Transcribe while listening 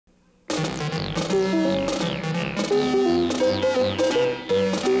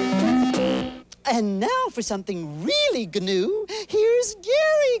And now for something really GNU, here's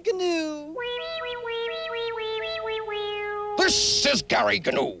Gary GNU. This is Gary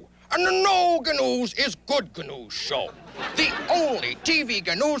Gnews, and the No Gnews is Good Gnews show. The only TV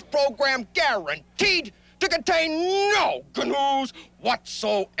Gnews program guaranteed to contain no Gnews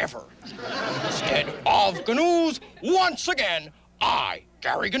whatsoever. Instead of Gnews, once again, I,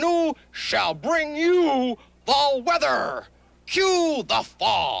 Gary Gnews, shall bring you the weather. Cue the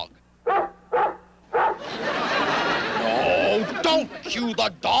fog. No, don't cue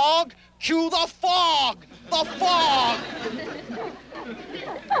the dog. Cue the fog. The fog.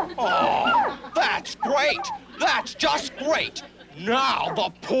 Oh, that's great. That's just great. Now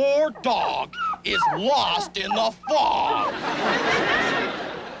the poor dog is lost in the fog.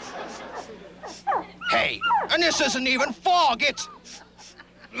 Hey, and this isn't even fog, it's...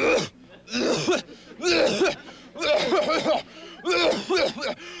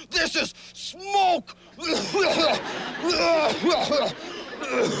 This is smoke!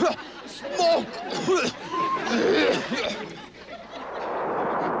 Smoke!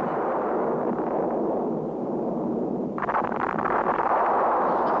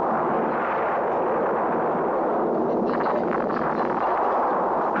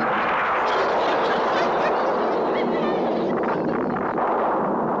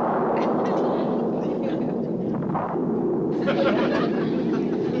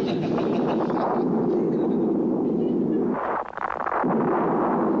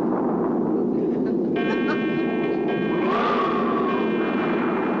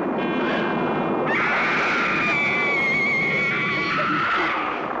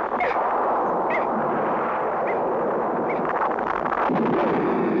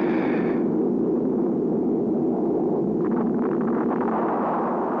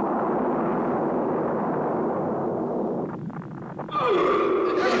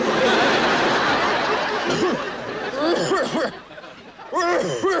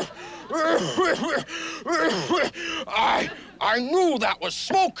 I knew that was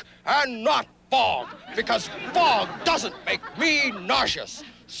smoke and not fog, because fog doesn't make me nauseous.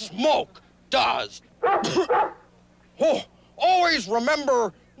 Smoke does. Oh, always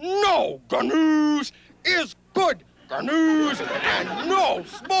remember, no Gnews is good Gnews, and no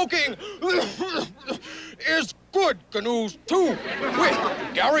smoking is good Gnews too,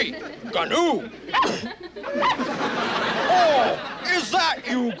 with Gary Gnews. Oh, is that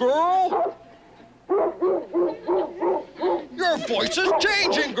you, girl? Your voice is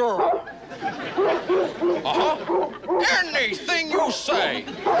changing, girl. Uh-huh. Anything you say.